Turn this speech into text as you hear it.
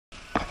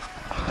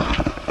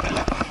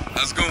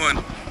How's it going?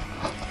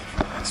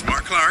 It's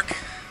Marc,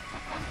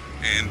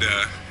 and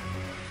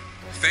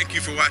thank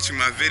you for watching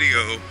my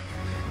video,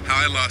 how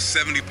I lost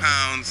 70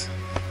 pounds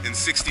in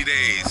 60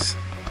 days.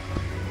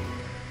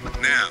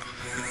 Now,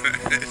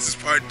 this is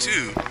part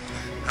 2,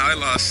 how I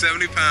lost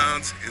 70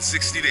 pounds in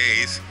 60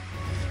 days,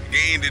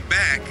 gained it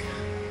back,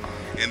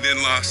 and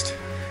then lost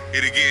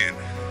it again.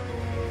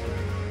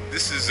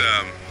 This is,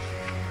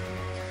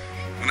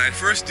 when I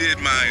first did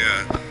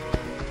my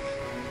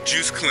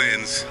juice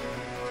cleanse,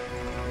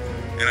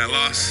 and I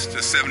lost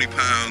 70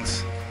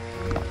 pounds.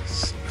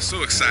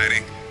 So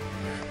exciting,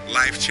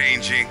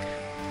 life-changing,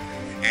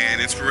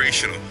 and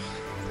inspirational.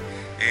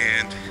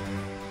 And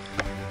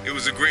it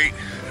was a great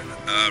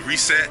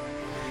reset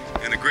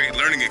and a great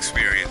learning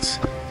experience.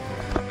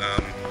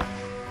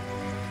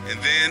 And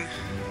then,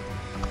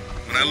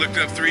 when I looked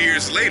up 3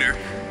 years later,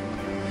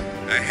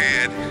 I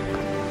had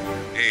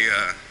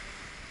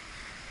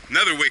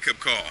another wake-up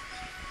call.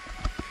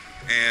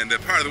 And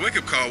part of the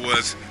wake-up call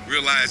was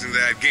realizing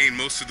that I'd gained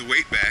most of the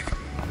weight back,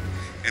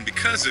 and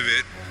because of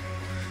it,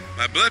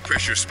 my blood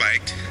pressure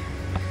spiked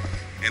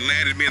and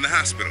landed me in the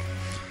hospital.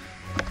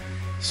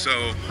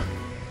 So,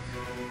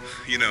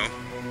 you know,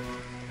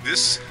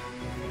 this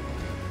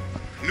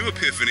new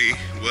epiphany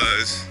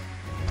was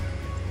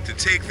to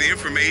take the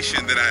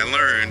information that I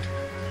learned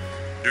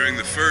during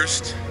the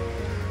first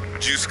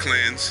juice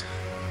cleanse,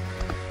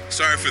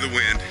 sorry for the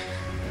wind,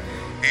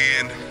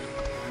 and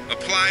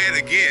apply it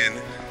again,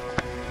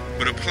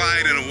 but apply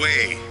it in a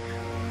way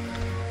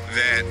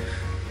that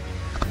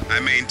I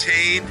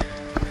maintain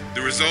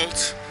the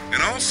results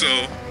and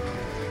also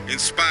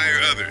inspire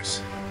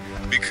others.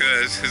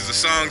 Because as the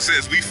song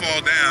says, we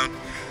fall down,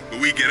 but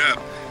we get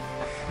up.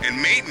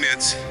 And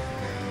maintenance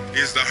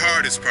is the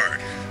hardest part.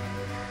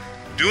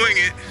 Doing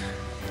it,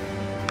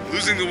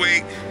 losing the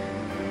weight,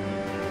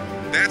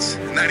 that's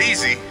not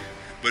easy,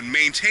 but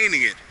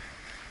maintaining it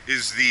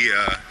is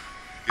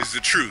the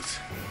truth.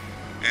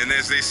 And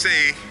as they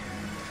say,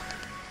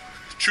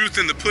 truth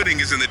in the pudding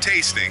is in the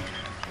tasting,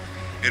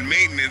 and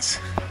maintenance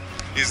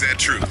is that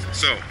truth.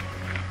 So,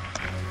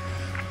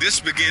 this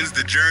begins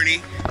the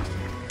journey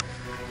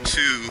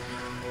to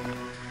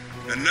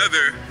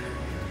another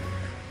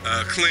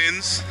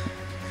cleanse,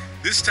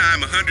 this time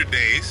 100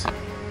 days.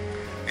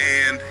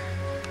 And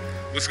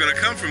what's going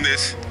to come from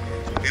this,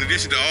 in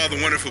addition to all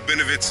the wonderful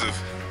benefits of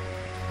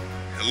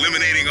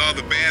eliminating all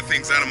the bad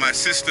things out of my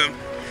system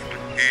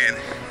and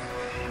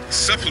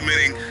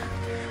supplementing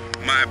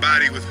my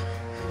body with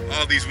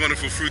all these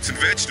wonderful fruits and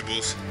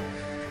vegetables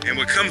and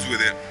what comes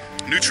with it,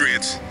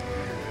 nutrients,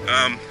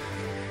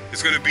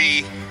 it's going to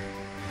be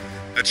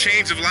a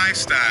change of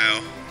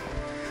lifestyle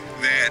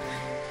that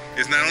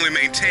is not only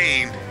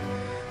maintained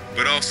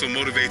but also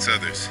motivates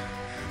others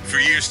for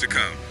years to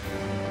come.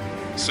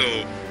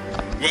 So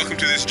welcome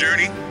to this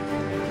journey.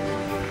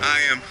 I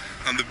am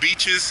on the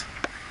beaches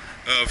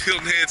of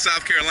Hilton Head,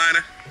 South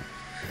Carolina.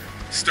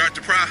 Start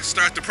the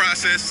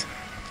process,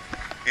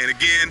 and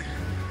again,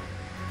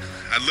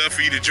 I'd love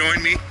for you to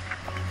join me.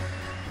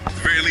 At the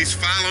very least,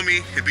 follow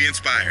me and be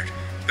inspired.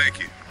 Thank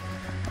you.